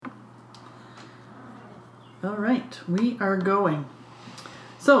All right, we are going.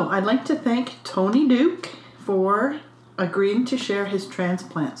 So I'd like to thank Tony Duke for agreeing to share his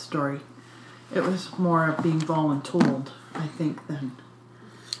transplant story. It was more of being voluntold, I think, than...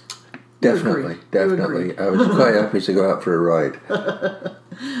 Definitely. I was quite happy to go out for a ride.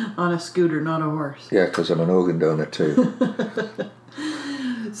 On a scooter, not a horse. Yeah, because I'm an organ donor too.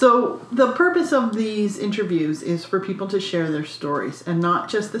 So the purpose of these interviews is for people to share their stories, and not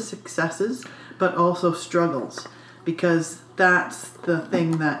just the successes, but also struggles, because that's the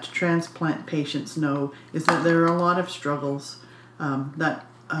thing that transplant patients know, is that there are a lot of struggles that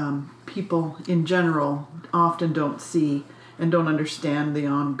people in general often don't see and don't understand the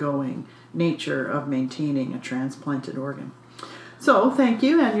ongoing nature of maintaining a transplanted organ. So thank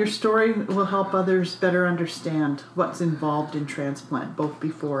you, and your story will help others better understand what's involved in transplant, both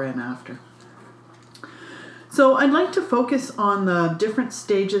before and after. So I'd like to focus on the different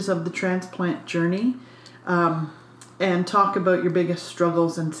stages of the transplant journey and talk about your biggest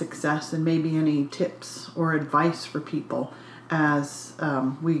struggles and success, and maybe any tips or advice for people as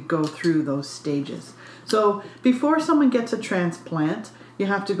we go through those stages. So before someone gets a transplant, you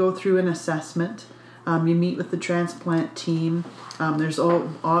have to go through an assessment. You meet with the transplant team. There's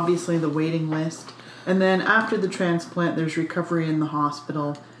obviously the waiting list. And then after the transplant, there's recovery in the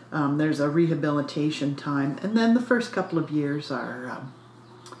hospital. There's a rehabilitation time. And then the first couple of years are...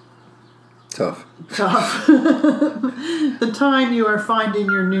 Tough. The time you are finding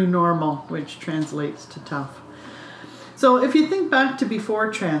your new normal, which translates to tough. So if you think back to before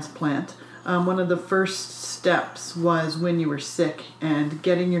transplant, one of the first steps was when you were sick and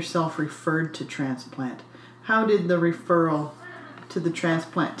getting yourself referred to transplant. How did the referral to the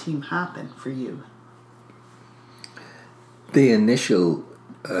transplant team happen for you? The initial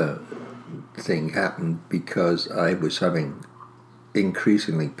thing happened because I was having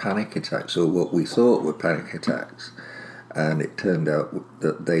increasingly panic attacks, or what we thought were panic attacks, and it turned out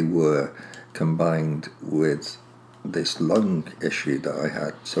that they were combined with this lung issue that I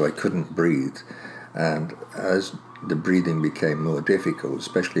had, so I couldn't breathe. And as the breathing became more difficult,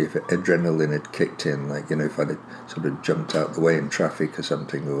 especially if adrenaline had kicked in, like, if I'd sort of jumped out the way in traffic or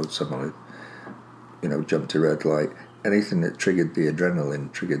something, or someone had, jumped a red light, anything that triggered the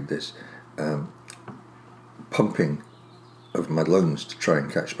adrenaline triggered this pumping of my lungs to try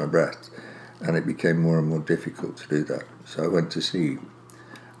and catch my breath, and it became more and more difficult to do that. So I went to see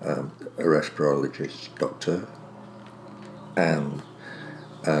a respirologist doctor, and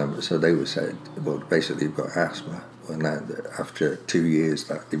so they were said, well, basically you've got asthma. Well, now after 2 years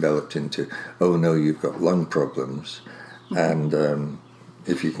that developed into, oh no, you've got lung problems, and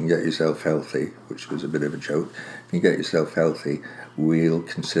if you can get yourself healthy, which was a bit of a joke, if you get yourself healthy, we'll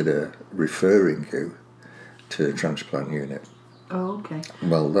consider referring you to a transplant unit. Oh, okay.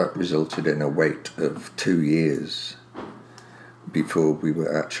 Well, that resulted in a wait of 2 years before we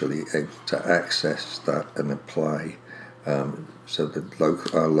were actually able to access that and apply. So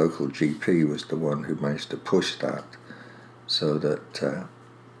our local GP was the one who managed to push that so that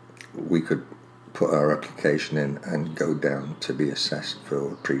we could put our application in and go down to be assessed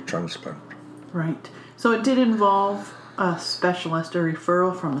for pre-transplant. Right. So it did involve a specialist, a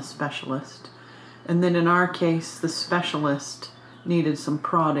referral from a specialist. And then in our case, the specialist needed some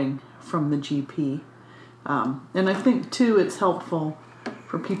prodding from the GP. And I think, too, it's helpful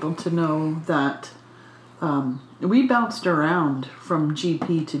for people to know that we bounced around from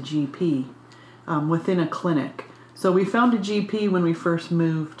GP to GP within a clinic. So we found a GP when we first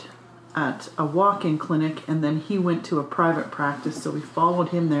moved at a walk-in clinic, and then he went to a private practice, so we followed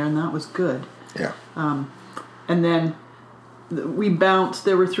him there, and that was good. Yeah. And then we bounced.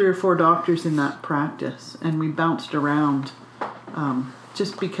 There were 3 or 4 doctors in that practice, and we bounced around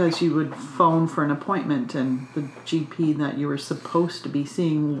just because you would phone for an appointment and the GP that you were supposed to be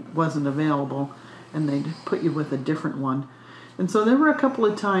seeing wasn't available, and they'd put you with a different one. And so there were a couple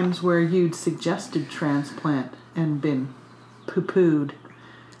of times where you'd suggested transplant and been poo-pooed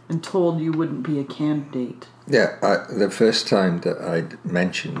and told you wouldn't be a candidate. Yeah, the first time that I'd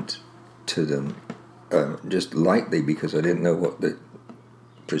mentioned to them, just lightly, because I didn't know what the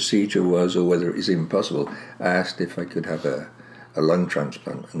procedure was or whether it was even possible, I asked if I could have a lung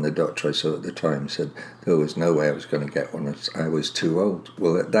transplant, and the doctor I saw at the time said there was no way I was going to get one. I was too old.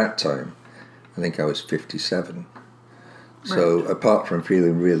 Well, at that time, I think I was 57. So apart from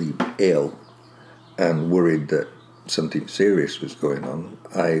feeling really ill and worried that something serious was going on,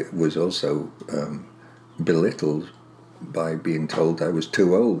 I was also belittled by being told I was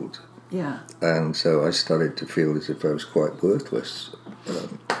too old. Yeah. And so I started to feel as if I was quite worthless.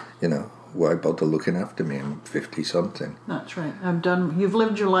 why bother looking after me? I'm 50-something. That's right. You've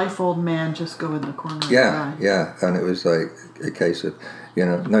lived your life, old man, just go in the corner and Yeah, cry. yeah. And it was like a case of,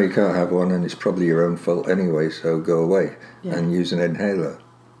 no, you can't have one, and it's probably your own fault anyway, so go away and use an inhaler.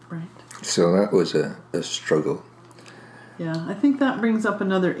 Right. So that was a struggle. Yeah, I think that brings up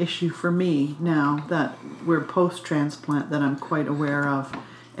another issue for me now that we're post-transplant that I'm quite aware of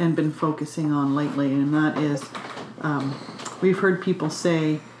and been focusing on lately, and that is we've heard people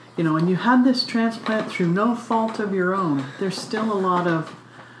say, and you had this transplant through no fault of your own. There's still a lot of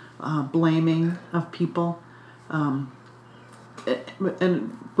blaming of people, and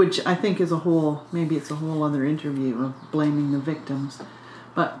which I think is maybe it's a whole other interview of blaming the victims.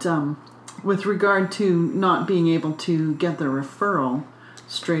 But with regard to not being able to get the referral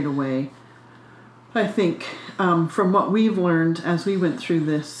straight away, I think from what we've learned as we went through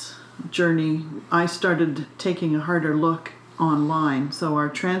this journey, I started taking a harder look online. So our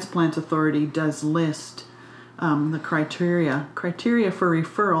transplant authority does list the criteria for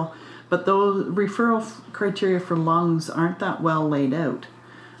referral, but those referral criteria for lungs aren't that well laid out.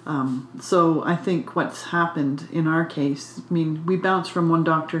 So I think what's happened in our case, we bounced from one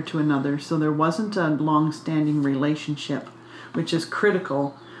doctor to another, so there wasn't a long-standing relationship, which is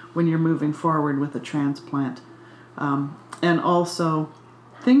critical when you're moving forward with a transplant. And also,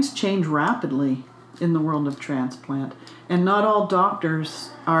 things change rapidly in the world of transplant, and not all doctors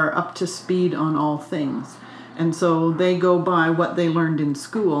are up to speed on all things. And so they go by what they learned in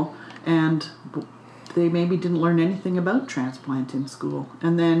school, and they maybe didn't learn anything about transplant in school.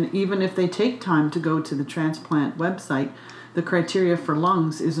 And then even if they take time to go to the transplant website, the criteria for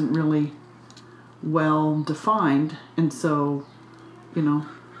lungs isn't really well defined. And so,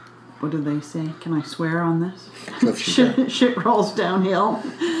 what do they say? Can I swear on this? Shit rolls downhill.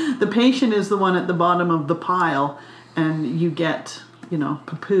 The patient is the one at the bottom of the pile, and you get,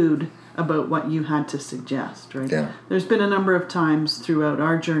 poo-pooed about what you had to suggest, right? Yeah. There's been a number of times throughout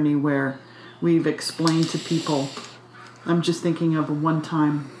our journey where we've explained to people, I'm just thinking of one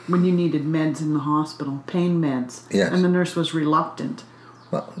time when you needed meds in the hospital, pain meds, yes. And the nurse was reluctant.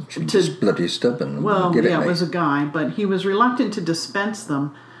 Well, she's just bloody stubborn. Well, it was a guy, but he was reluctant to dispense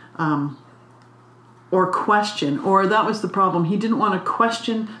them or question, or that was the problem. He didn't want to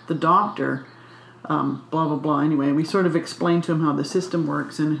question the doctor, blah, blah, blah. Anyway, we sort of explained to him how the system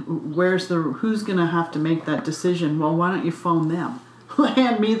works and who's going to have to make that decision. Well, why don't you phone them?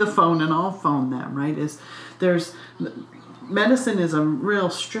 Hand me the phone and I'll phone them, right? Medicine is a real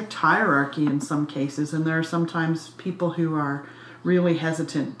strict hierarchy in some cases, and there are sometimes people who are really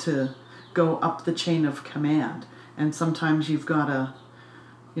hesitant to go up the chain of command, and sometimes you've got to,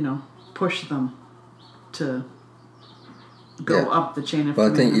 push them to go up the chain of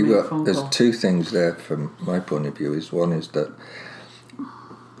command. I think there's two things there from my point of view. One is that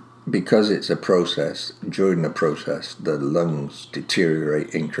because it's a process, during the process, the lungs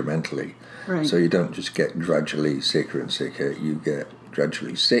deteriorate incrementally. Right. So you don't just get gradually sicker and sicker, you get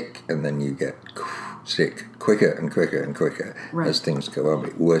gradually sick, and then you get sick quicker and quicker and quicker as things go on.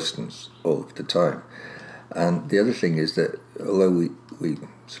 It worsens all of the time. And the other thing is that although we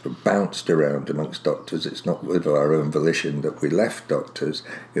sort of bounced around amongst doctors, it's not with our own volition that we left doctors.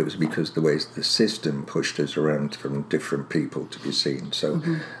 It was because the ways the system pushed us around from different people to be seen. So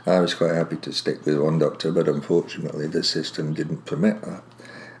I was quite happy to stick with one doctor, but unfortunately the system didn't permit that.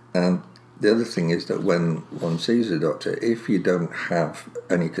 And the other thing is that when one sees a doctor, if you don't have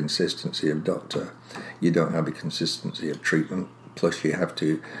any consistency of doctor, you don't have a consistency of treatment, plus you have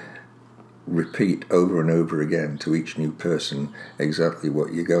to repeat over and over again to each new person exactly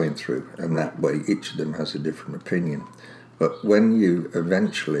what you're going through, and that way each of them has a different opinion. But when you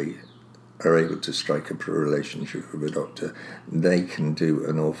eventually are able to strike up a relationship with a doctor, they can do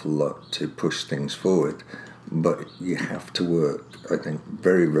an awful lot to push things forward. But you have to work, I think,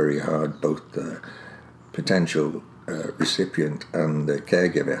 very, very hard. Both the potential recipient and the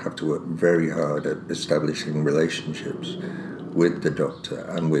caregiver have to work very hard at establishing relationships with the doctor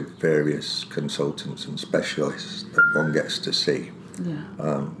and with various consultants and specialists that one gets to see.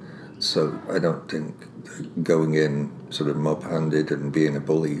 Yeah. So I don't think going in sort of mob-handed and being a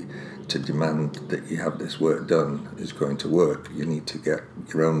bully to demand that you have this work done is going to work. You need to get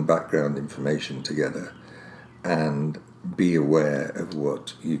your own background information together and be aware of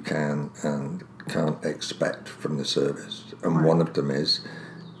what you can and can't expect from the service. And one of them is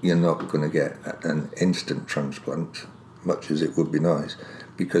you're not going to get an instant transplant, much as it would be nice,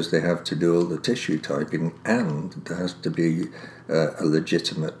 because they have to do all the tissue typing, and there has to be a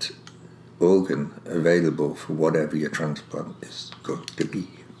legitimate organ available for whatever your transplant is going to be.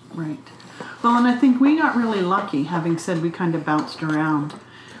 Right. Well, and I think we got really lucky, having said we kind of bounced around.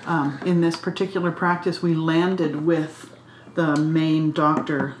 In this particular practice, we landed with the main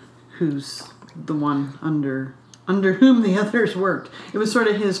doctor, who's the one under whom the others worked. It was sort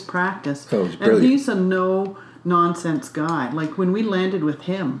of his practice. Oh, it's brilliant. And he's a no-nonsense guy. Like, when we landed with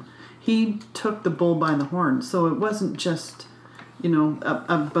him, he took the bull by the horns. So it wasn't just,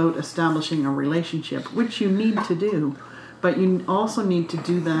 about establishing a relationship, which you need to do. But you also need to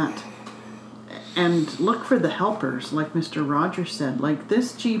do that and look for the helpers, like Mr. Rogers said. Like,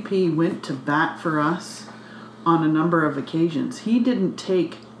 this GP went to bat for us on a number of occasions. He didn't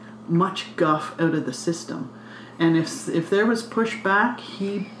take much guff out of the system. And if there was pushback,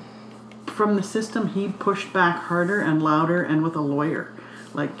 from the system, he pushed back harder and louder and with a lawyer.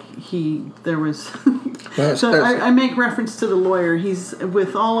 Like, there was... I make reference to the lawyer. He's,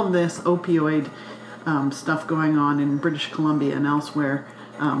 with all of this opioid stuff going on in British Columbia and elsewhere,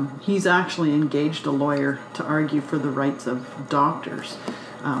 he's actually engaged a lawyer to argue for the rights of doctors.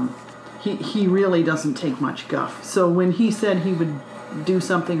 He really doesn't take much guff. So when he said he would do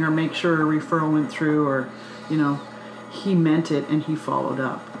something or make sure a referral went through, or, he meant it and he followed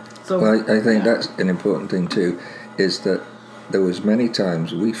up. So I think that's an important thing too, is that there was many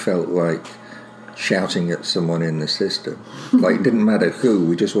times we felt like shouting at someone in the system. Like, it didn't matter who,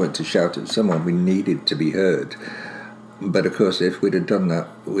 we just wanted to shout at someone. We needed to be heard. But of course, if we'd have done that,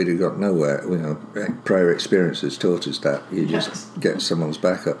 we'd have got nowhere. Prior experiences taught us that you just get someone's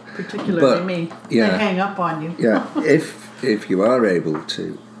back up. Particularly me. Yeah, they hang up on you. Yeah, if you are able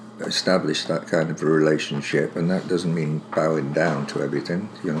to establish that kind of a relationship, and that doesn't mean bowing down to everything,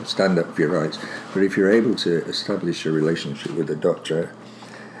 stand up for your rights, but if you're able to establish a relationship with a doctor,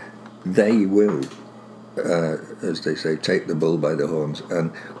 they will, as they say, take the bull by the horns, and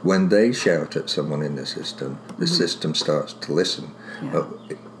when they shout at someone in the system, the system starts to listen. Yeah.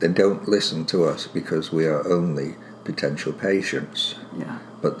 They don't listen to us because we are only potential patients. Yeah.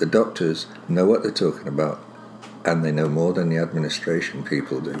 But the doctors know what they're talking about, and they know more than the administration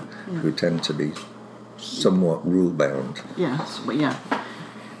people do, who tend to be somewhat rule-bound. Yes, but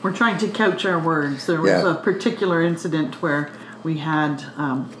we're trying to couch our words. There was a particular incident where we had,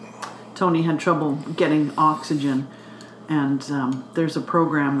 Tony had trouble getting oxygen, and there's a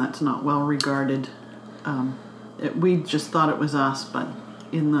program that's not well regarded. We just thought it was us, but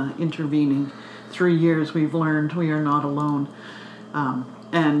in the intervening 3 years, we've learned we are not alone.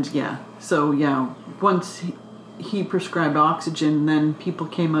 Once he prescribed oxygen, then people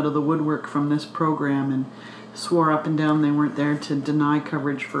came out of the woodwork from this program and swore up and down they weren't there to deny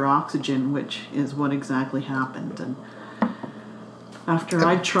coverage for oxygen, which is what exactly happened. And after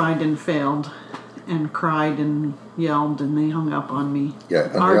I tried and failed and cried and yelled and they hung up on me,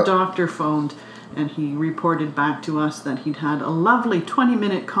 our doctor phoned and he reported back to us that he'd had a lovely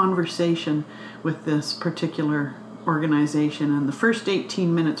 20-minute conversation with this particular organization, and the first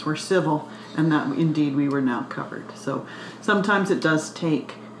 18 minutes were civil, and that indeed we were now covered. So sometimes it does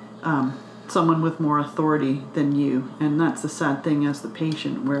take someone with more authority than you, and that's the sad thing as the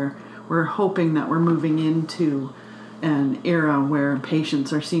patient, where we're hoping that we're moving into an era where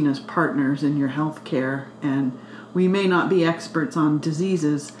patients are seen as partners in your health care, and we may not be experts on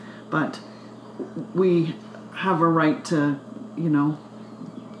diseases, but we have a right to,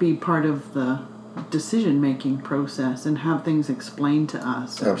 be part of the decision-making process and have things explained to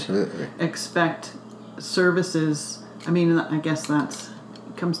us. Absolutely. Expect services. I guess it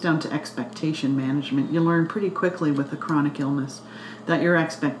comes down to expectation management. You learn pretty quickly with a chronic illness that your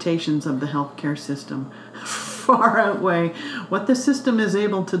expectations of the healthcare system far outweigh what the system is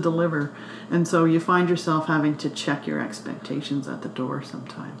able to deliver. And so you find yourself having to check your expectations at the door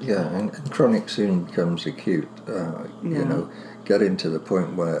sometimes. Yeah, and chronic soon becomes acute. Getting to the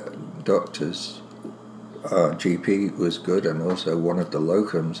point where doctors, our GP was good, and also one of the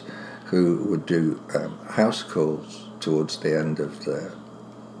locums who would do house calls towards the end of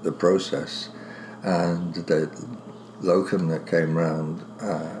the process, and the locum that came round,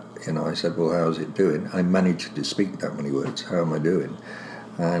 I said, well, how's it doing? I managed to speak that many words, how am I doing?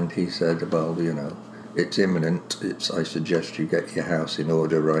 And he said, well, it's imminent, I suggest you get your house in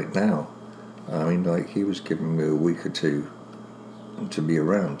order right now. He was giving me a week or two to be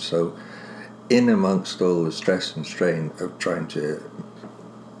around. So in amongst all the stress and strain of trying to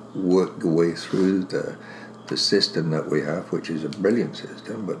work your way through the system that we have, which is a brilliant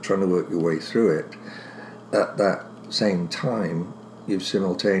system, but trying to work your way through it, at that same time, you've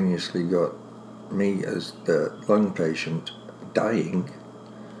simultaneously got me as the lung patient dying,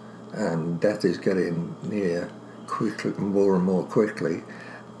 and death is getting near quickly, more and more quickly,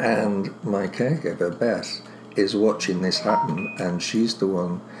 and my caregiver, Beth, is watching this happen, and she's the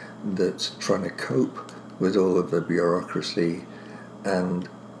one that's trying to cope with all of the bureaucracy and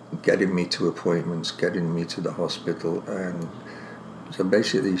getting me to appointments, getting me to the hospital, and so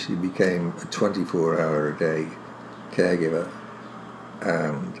basically she became a 24-hour-a-day caregiver,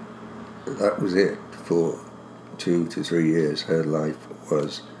 and that was it for 2 to 3 years. Her life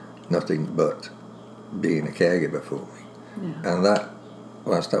was nothing but being a caregiver for me. Yeah. And that,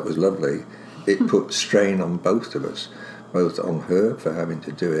 whilst that was lovely, it put strain on both of us, both on her for having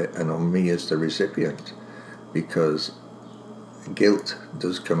to do it and on me as the recipient, because guilt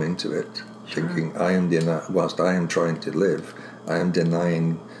does come into it. Sure. Thinking whilst I am trying to live, I am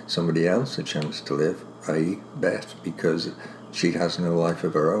denying somebody else a chance to live, i.e. Beth, because she has no life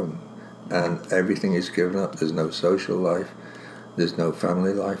of her own. And everything is given up. There's no social life. There's no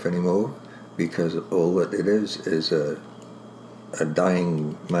family life anymore, because all that it is a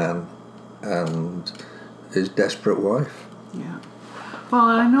dying man and his desperate wife. Yeah. Well,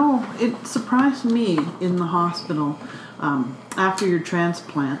 I know it surprised me in the hospital after your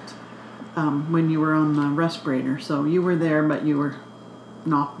transplant when you were on the respirator. So you were there, but you were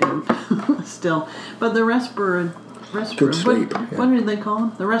knocked out still. But the Good sleep. What did they call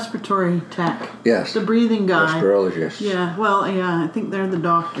him? The respiratory tech. Yes. The breathing guy. Respirologist. Yeah. Well, yeah. I think they're the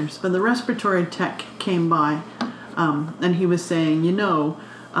doctors. But the respiratory tech came by, and he was saying, in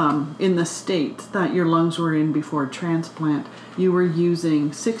the state that your lungs were in before transplant, you were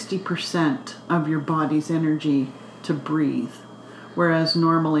using 60% of your body's energy to breathe, whereas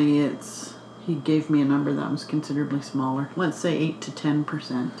normally he gave me a number that was considerably smaller. Let's say 8 to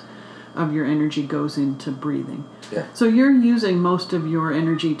 10% of your energy goes into breathing. Yeah. So you're using most of your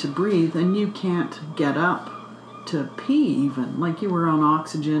energy to breathe, and you can't get up to pee even. Like you were on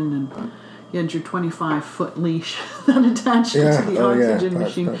oxygen, and you had your 25-foot leash that attached to the oxygen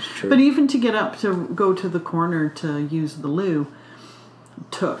machine. That's true. But even to get up to go to the corner to use the loo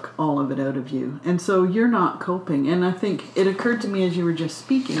took all of it out of you. And so you're not coping. And I think it occurred to me as you were just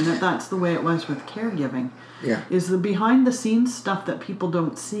speaking that that's the way it was with caregiving. Yeah. Is the behind-the-scenes stuff that people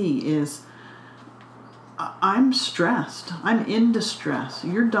don't see is, I'm stressed. I'm in distress.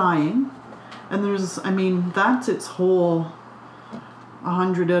 You're dying. And that's its whole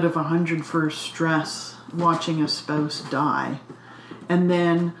 100 out of 100 for stress, watching a spouse die. And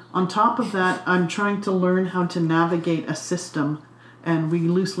then on top of that, I'm trying to learn how to navigate a system, and we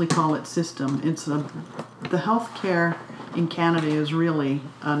loosely call it system. The healthcare in Canada is really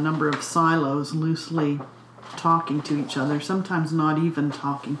a number of silos loosely talking to each other, sometimes not even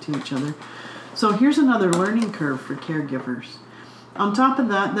talking to each other. So here's another learning curve for caregivers. On top of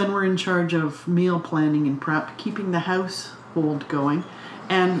that, then we're in charge of meal planning and prep, keeping the household going.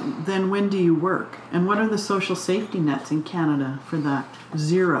 And then when do you work? And what are the social safety nets in Canada for that?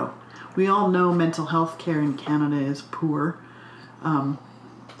 Zero. We all know mental health care in Canada is poor.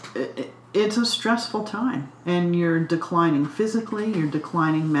 It's a stressful time, and you're declining physically, you're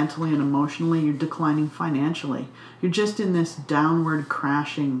declining mentally and emotionally, you're declining financially. You're just in this downward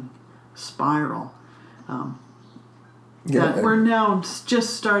crashing spiral. That we're now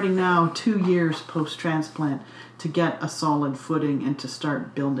just starting now 2 years post-transplant to get a solid footing and to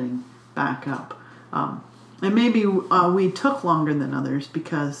start building back up. And maybe we took longer than others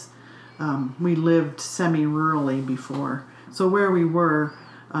because we lived semi-rurally before. So where we were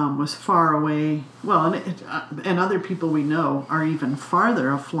was far away. Well, and other people we know are even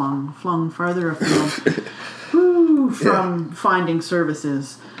farther flung farther afield from finding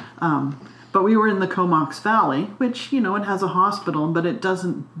services. But we were in the Comox Valley, which, it has a hospital, but it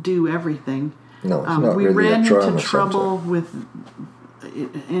doesn't do everything. No, it's not we really ran a trauma into trouble center. with...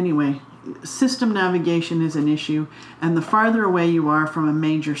 Anyway, system navigation is an issue, and the farther away you are from a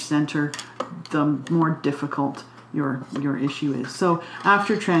major center, the more difficult your issue is. So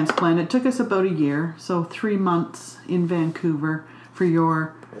after transplant, it took us about a year, so 3 months in Vancouver for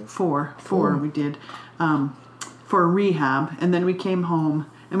your four we did, for rehab, and then we came home,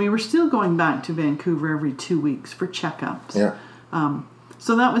 and we were still going back to Vancouver every 2 weeks for checkups. Yeah.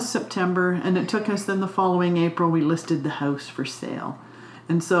 So that was September, and it took us then the following April, we listed the house for sale.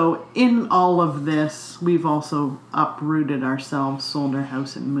 And so in all of this, we've also uprooted ourselves, sold our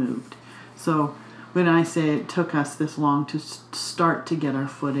house, and moved. So when I say it took us this long to start to get our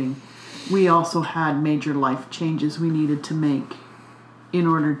footing, we also had major life changes we needed to make in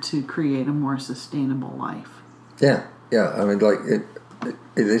order to create a more sustainable life. Yeah. I mean, like, it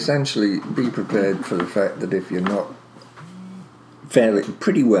essentially be prepared for the fact that if you're not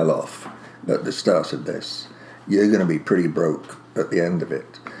pretty well off at the start of this, you're going to be pretty broke at the end of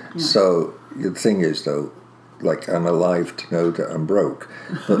it. Yeah. So the thing is, though, like, I'm alive to know that I'm broke,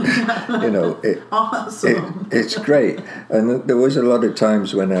 but awesome. It's great. And there was a lot of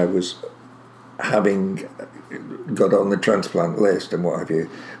times when I was having got on the transplant list and what have you,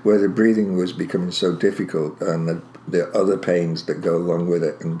 where the breathing was becoming so difficult and the other pains that go along with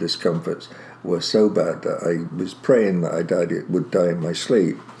it and discomforts were so bad that I was praying that I would die in my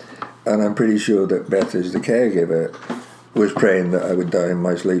sleep. And I'm pretty sure that Beth, as the caregiver, was praying that I would die in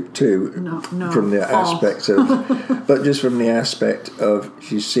my sleep too. No, from the false. aspect of, but just from the aspect of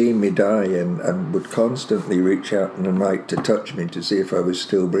she's seen me die and would constantly reach out in the night to touch me to see if I was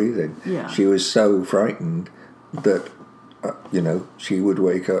still breathing. Yeah. She was so frightened that, she would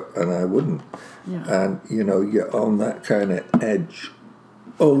wake up and I wouldn't. Yeah. And, you're on that kind of edge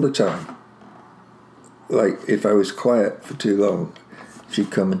all the time. Like, if I was quiet for too long,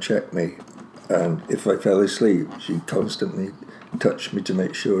 she'd come and check me. And if I fell asleep, she'd constantly touch me to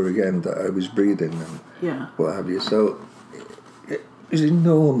make sure again that I was breathing and what have you. So it was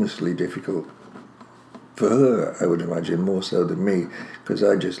enormously difficult for her, I would imagine, more so than me, because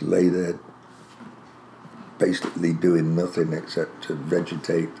I just lay there basically doing nothing except to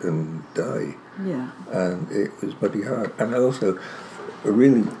vegetate and die. Yeah. And it was bloody hard. And also, a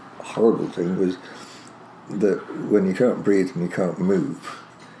really horrible thing was that when you can't breathe and you can't move,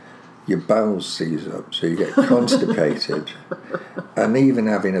 your bowels seize up, so you get constipated. And even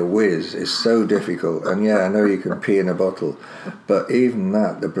having a whiz is so difficult. And I know you can pee in a bottle, but even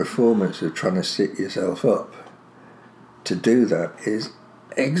that, the performance of trying to sit yourself up to do that is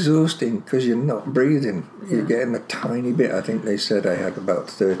exhausting because you're not breathing. Yeah. You're getting a tiny bit. I think they said I had about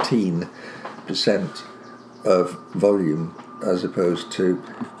 13% of volume as opposed to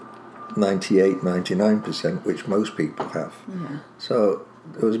 98-99%, which most people have. Yeah. So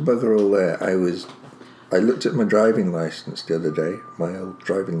there was bugger all there. I looked at my driving license the other day, my old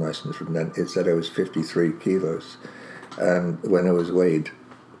driving license from then. It said I was 53 kilos, and when I was weighed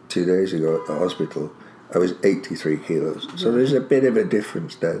 2 days ago at the hospital, I was 83 kilos. So there's a bit of a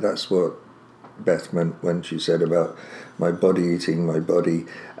difference there. That's what Beth meant when she said about my body eating my body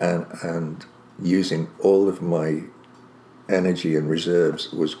and using all of my energy and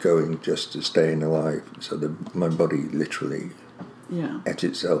reserves was going just to staying alive. So my body literally ate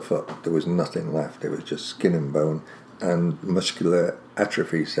itself up. There was nothing left. It was just skin and bone, and muscular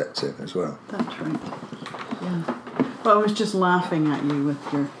atrophy sets in as well. That's right. Yeah. Well, I was just laughing at you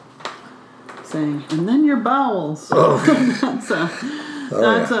with your saying, and then your bowels. Oh.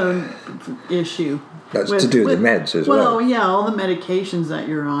 that's a issue. That's to do with the meds as well. Well, yeah, all the medications that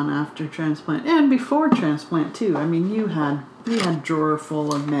you're on after transplant and before transplant too. I mean, you had a drawer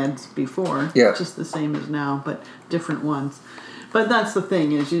full of meds before, just the same as now, but different ones. But that's the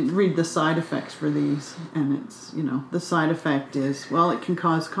thing, is you read the side effects for these, and it's, the side effect is, it can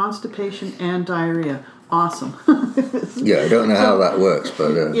cause constipation and diarrhea. Awesome. I don't know how that works,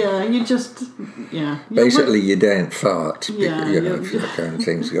 but... you just... Basically, you don't fart, because, that kind of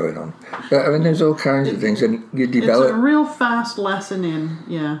things going on. But, I mean, there's all kinds of things, and you develop... It's a real fast lesson in,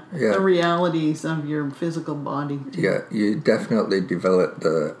 the realities of your physical body. Too. Yeah, you definitely develop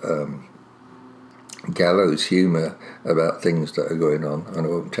the... gallows humour about things that are going on, and I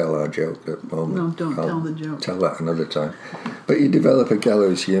won't tell our joke at the moment. No, don't tell the joke. Tell that another time. But you develop a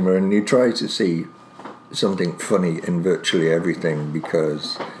gallows humour, and you try to see something funny in virtually everything,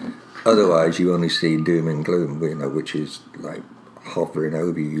 because otherwise you only see doom and gloom, which is like hovering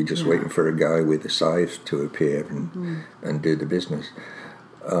over you. You're just waiting for a guy with a scythe to appear and do the business.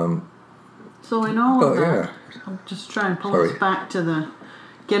 So in all of that, I'll just try and pull us back to the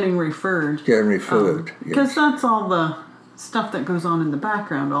getting referred. Because that's all the stuff that goes on in the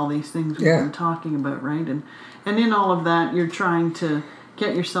background, all these things we've been talking about, right? And in all of that, you're trying to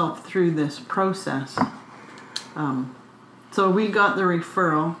get yourself through this process. So we got the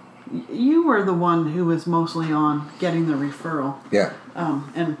referral. You were the one who was mostly on getting the referral. Yeah.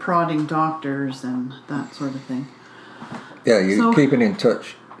 And prodding doctors and that sort of thing. Yeah, you're keeping in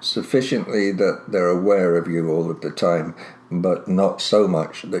touch sufficiently that they're aware of you all of the time, but not so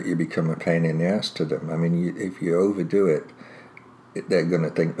much that you become a pain in the ass to them. I mean, if you overdo it, they're going to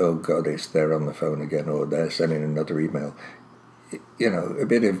think, oh God, they're on the phone again, or they're sending another email. A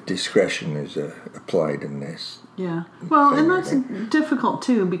bit of discretion is applied in this. Yeah. Well, and that's difficult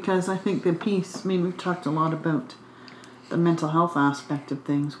too, because I think the piece, we've talked a lot about the mental health aspect of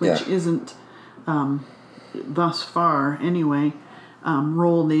things, which isn't, thus far anyway,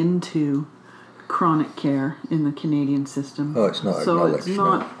 rolled into chronic care in the Canadian system. Oh, it's not acknowledged.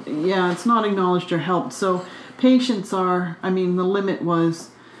 It's not acknowledged or helped. So patients are, the limit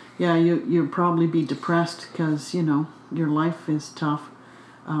was, you'd probably be depressed because, your life is tough.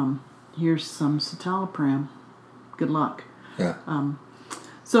 Here's some citalopram. Good luck. Yeah.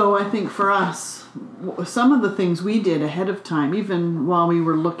 So I think for us, some of the things we did ahead of time, even while we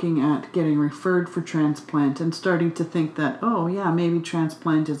were looking at getting referred for transplant and starting to think that, oh yeah, maybe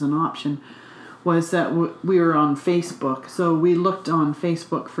transplant is an option, was that we were on Facebook. So we looked on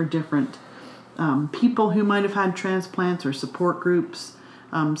Facebook for different people who might have had transplants or support groups.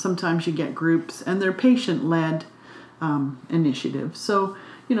 Sometimes you get groups, and they're patient-led initiatives. So,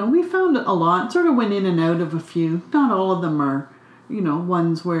 we found a lot, sort of went in and out of a few. Not all of them are,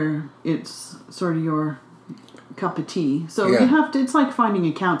 ones where it's sort of your cup of tea. So you have to, it's like finding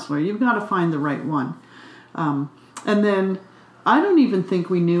a counselor. You've got to find the right one. And then I don't even think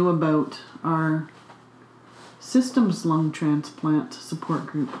we knew about our systems lung transplant support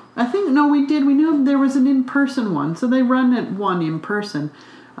group. I think, no, we did. We knew there was an in-person one. So they run at one in person.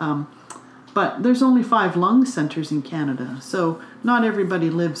 But there's only 5 lung centers in Canada. So not everybody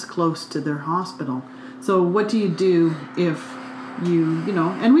lives close to their hospital. So what do you do if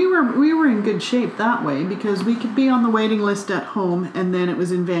and we were in good shape that way, because we could be on the waiting list at home, and then it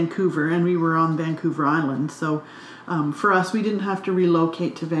was in Vancouver, and we were on Vancouver Island. So for us, we didn't have to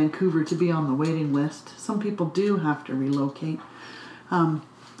relocate to Vancouver to be on the waiting list. Some people do have to relocate.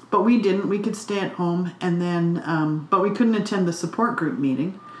 But we didn't. We could stay at home, and then, but we couldn't attend the support group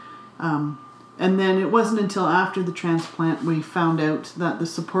meeting. And then it wasn't until after the transplant we found out that the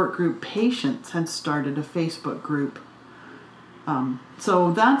support group patients had started a Facebook group.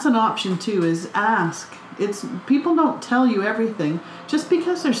 So that's an option too, is ask. People don't tell you everything just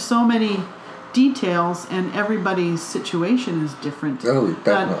because there's so many details and everybody's situation is different. Oh,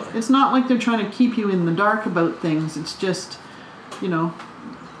 definitely. It's not like they're trying to keep you in the dark about things. It's just,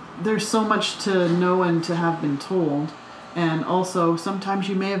 there's so much to know and to have been told. And also, sometimes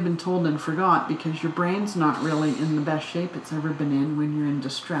you may have been told and forgot because your brain's not really in the best shape it's ever been in when you're in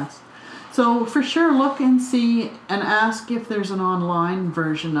distress. So for sure, look and see and ask if there's an online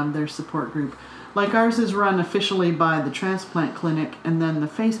version of their support group. Like ours is run officially by the transplant clinic, and then the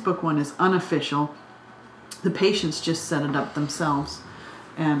Facebook one is unofficial. The patients just set it up themselves.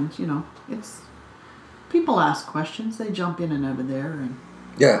 And, it's people ask questions. They jump in and out of there. And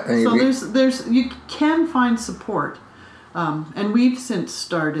so there's you can find support. And we've since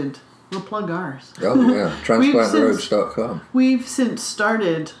started, we'll plug ours. Oh, yeah, transplantrogues.com. We've since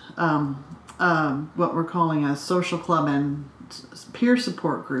started what we're calling a social club and peer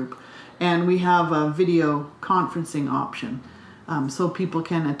support group. And we have a video conferencing option. So people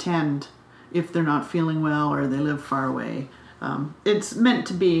can attend if they're not feeling well or they live far away. It's meant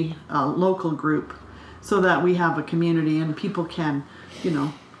to be a local group so that we have a community and people can,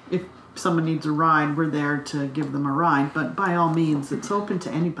 if someone needs a ride, we're there to give them a ride. But by all means, it's open to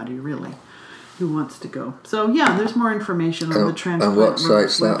anybody, really, who wants to go. So, yeah, there's more information on the Transplant. And what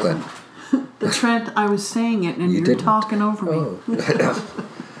site's that then? I was saying it, and you're talking over me. Oh.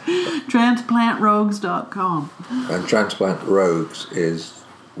 TransplantRogues.com. And Transplant Rogues is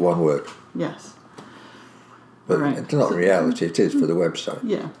one word. Yes. But right. It's not reality, it is for the website.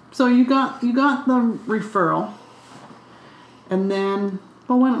 Yeah. So you got the referral, and then,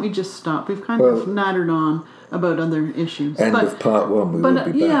 well, why don't we just stop? We've kind of nattered on about other issues. End of part 1, we will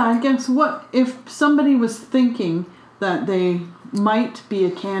be back. Yeah, I guess what if somebody was thinking that they might be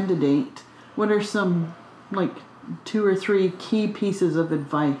a candidate, what are some, 2 or 3 key pieces of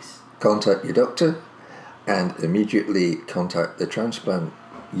advice? Contact your doctor and immediately contact the transplant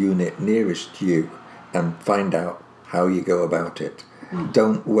unit nearest you and find out how you go about it.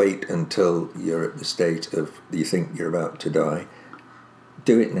 Don't wait until you're at the state of you think you're about to die.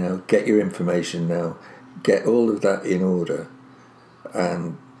 Do it now. Get your information now. Get all of that in order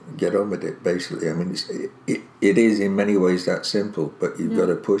and get on with it, basically. I mean, it is in many ways that simple, but you've got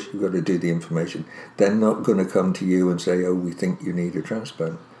to push, you've got to do the information. They're not going to come to you and say, oh, we think you need a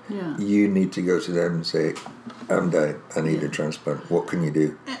transplant. Yeah. You need to go to them and say, I'm dying, I need a transplant. What can you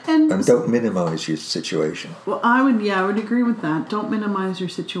do? And don't minimise your situation. Well, I would agree with that. Don't minimise your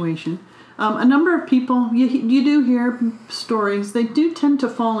situation. A number of people, you do hear stories, they do tend to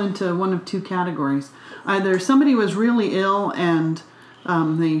fall into one of 2 categories. Either somebody was really ill and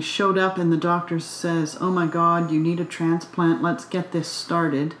they showed up and the doctor says, oh my God, you need a transplant, let's get this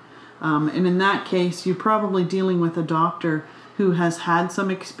started. And in that case, you're probably dealing with a doctor who has had some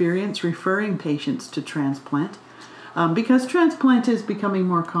experience referring patients to transplant. Because transplant is becoming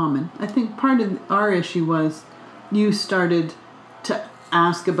more common. I think part of our issue was you started to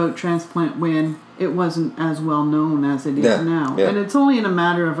ask about transplant when it wasn't as well known as it is now. Yeah. And it's only in a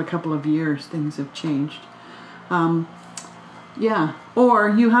matter of a couple of years things have changed. Or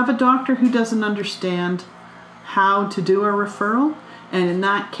you have a doctor who doesn't understand how to do a referral, and in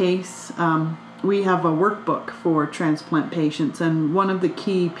that case, we have a workbook for transplant patients, and one of the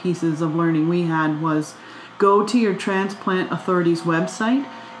key pieces of learning we had was go to your transplant authority's website,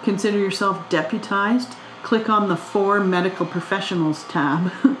 consider yourself deputized, click on the For Medical Professionals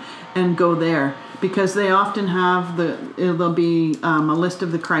tab, and go there, because they often have there'll be a list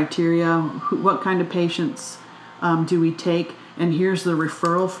of the criteria, what kind of patients do we take, and here's the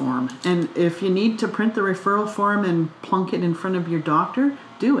referral form. And if you need to print the referral form and plunk it in front of your doctor,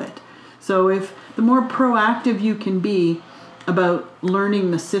 do it. So if the more proactive you can be about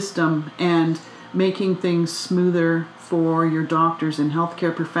learning the system and making things smoother for your doctors and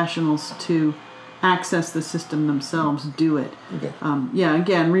healthcare professionals to access the system themselves, do it. Okay.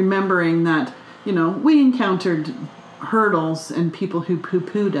 Again, remembering that, we encountered hurdles and people who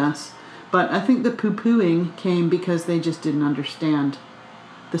poo-pooed us, but I think the poo-pooing came because they just didn't understand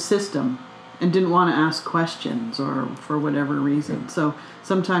the system and didn't want to ask questions or for whatever reason. So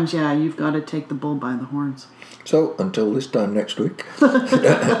sometimes, you've got to take the bull by the horns. So, until this time next week, or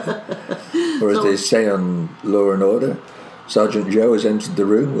as they say on Law and Order, Sergeant Joe has entered the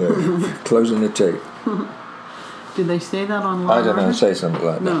room. We're closing the tape. Do they say that on Law I don't know, say something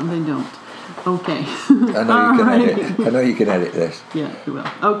like that. No, they don't. Okay. I know you can edit this. Yeah, we will.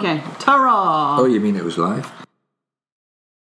 Okay. Ta-ra! Oh, you mean it was live?